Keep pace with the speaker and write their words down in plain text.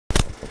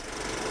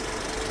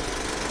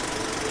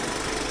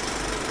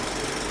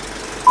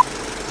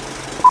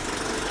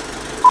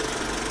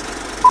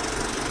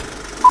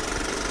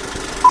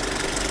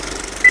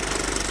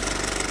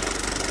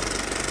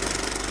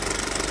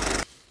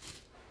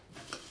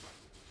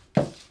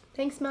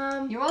Thanks,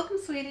 Mom. You're welcome,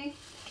 sweetie.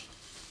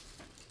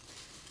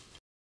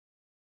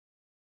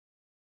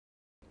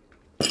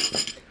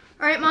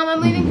 All right, Mom,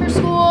 I'm leaving for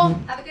school.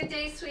 Have a good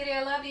day, sweetie.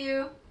 I love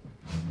you.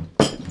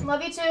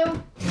 Love you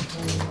too.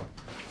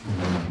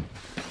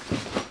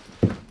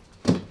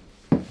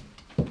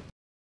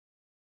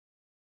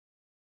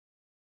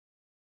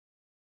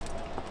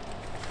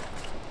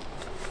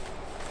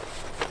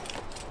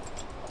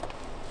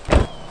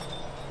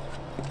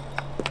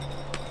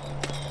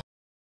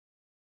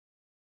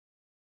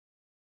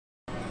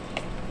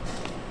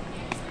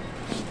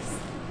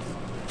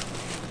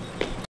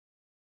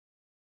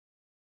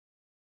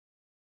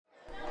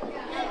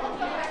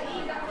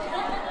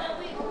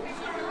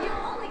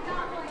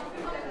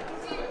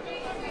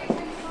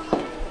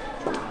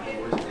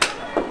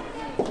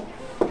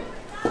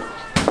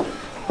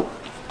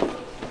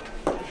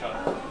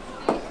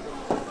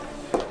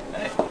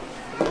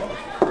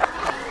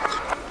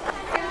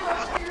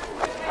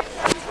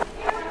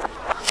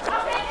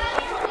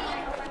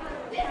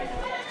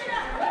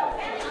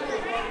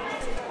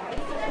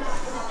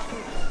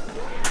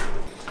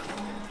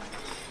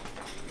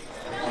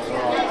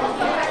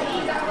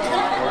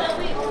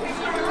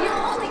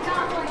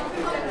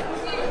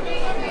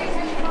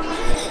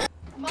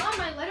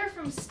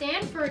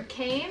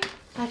 Came.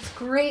 That's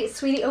great,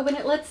 sweetie. Open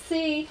it. Let's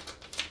see.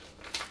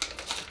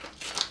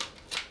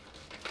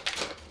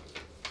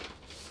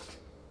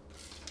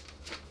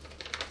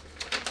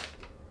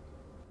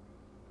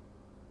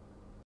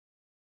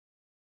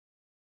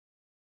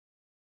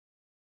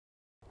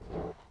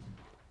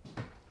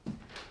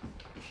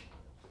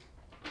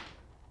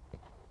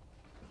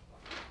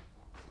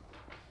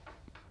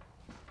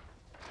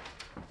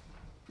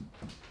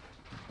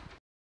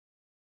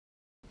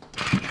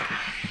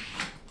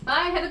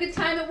 Bye. Have a good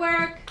time at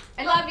work.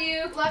 I love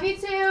you. Love you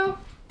too.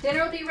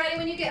 Dinner will be ready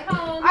when you get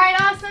home. All right,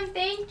 awesome.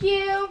 Thank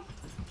you.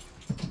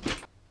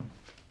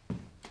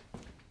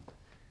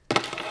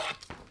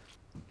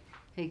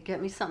 Hey,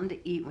 get me something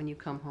to eat when you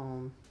come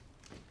home.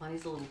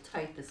 Money's a little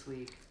tight this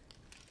week.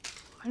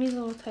 Money's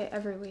a little tight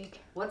every week.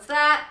 What's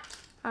that?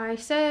 I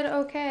said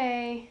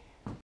okay.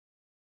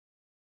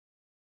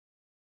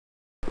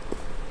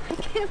 I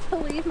can't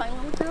believe my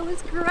little girl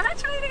is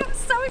graduating. I'm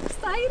so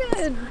excited.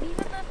 It's not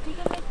even that big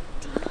of a deal.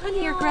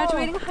 Honey, you're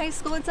graduating high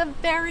school. It's a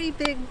very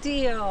big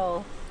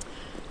deal.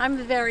 I'm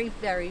very,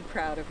 very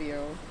proud of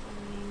you.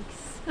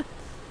 Thanks.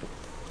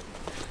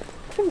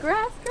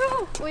 Congrats,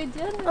 girl. We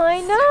did it.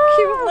 I know.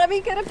 So cute. Let me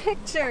get a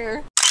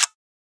picture.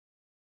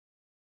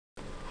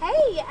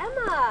 Hey,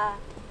 Emma.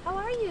 How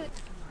are you?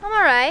 I'm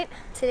all right.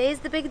 Today's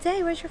the big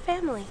day. Where's your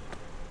family?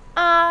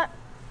 My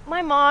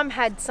mom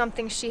had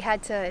something she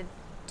had to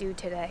do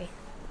today.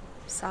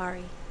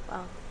 Sorry.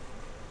 Well,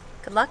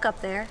 good luck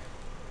up there.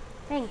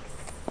 Thanks.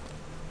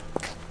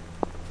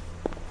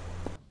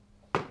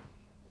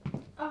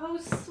 Oh,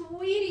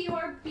 sweetie, you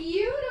are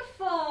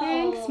beautiful.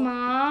 Thanks,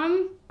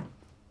 Mom.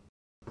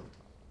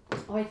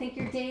 Oh, I think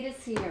your date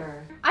is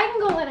here. I can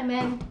go let him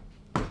in.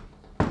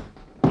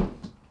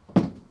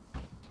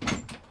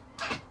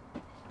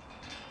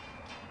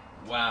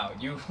 Wow,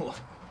 you look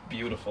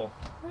beautiful.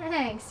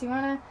 Thanks. You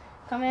wanna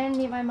come in and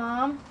meet my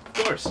mom? Of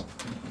course.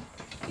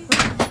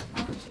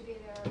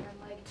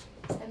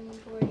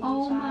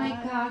 Oh my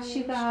gosh,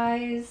 you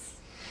guys.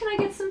 Can I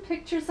get some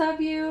pictures of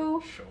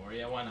you? Sure,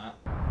 yeah, why not?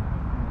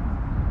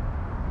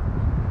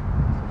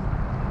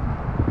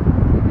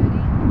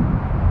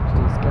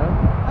 Just go.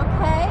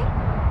 Okay.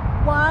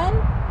 1,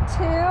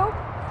 2,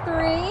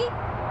 3.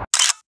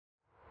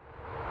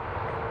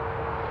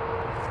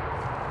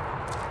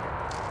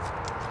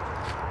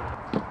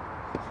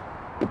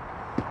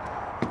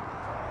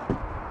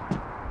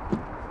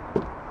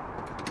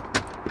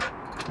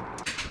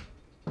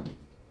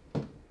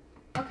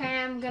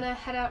 Okay, I'm gonna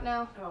head out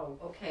now. Oh,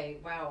 okay.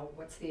 Wow.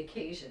 What's the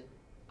occasion?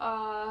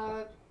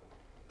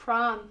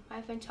 Prom.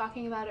 I've been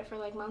talking about it for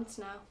like months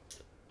now.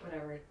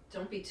 Whatever.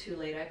 Don't be too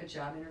late. I have a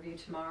job interview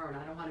tomorrow and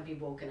I don't want to be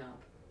woken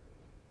up.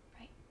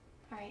 Right.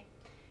 All right.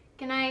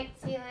 Good night.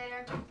 See you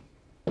later.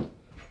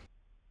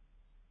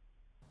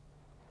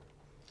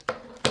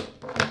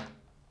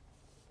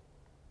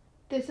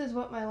 This is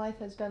what my life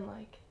has been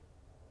like.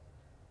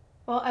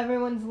 While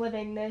everyone's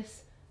living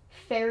this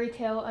fairy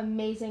tale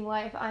amazing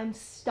life, I'm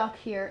stuck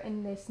here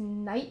in this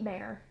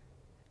nightmare.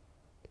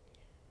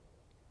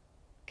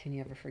 Can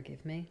you ever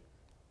forgive me?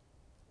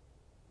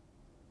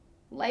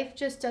 Life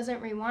just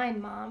doesn't rewind,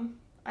 Mom.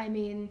 I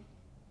mean,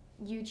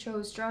 you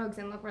chose drugs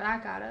and look where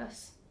that got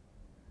us.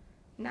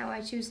 Now I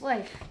choose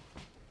life.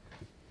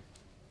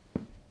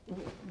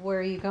 Where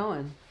are you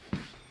going?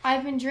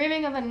 I've been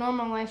dreaming of a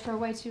normal life for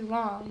way too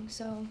long,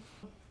 so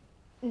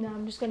now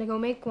I'm just gonna go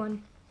make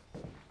one.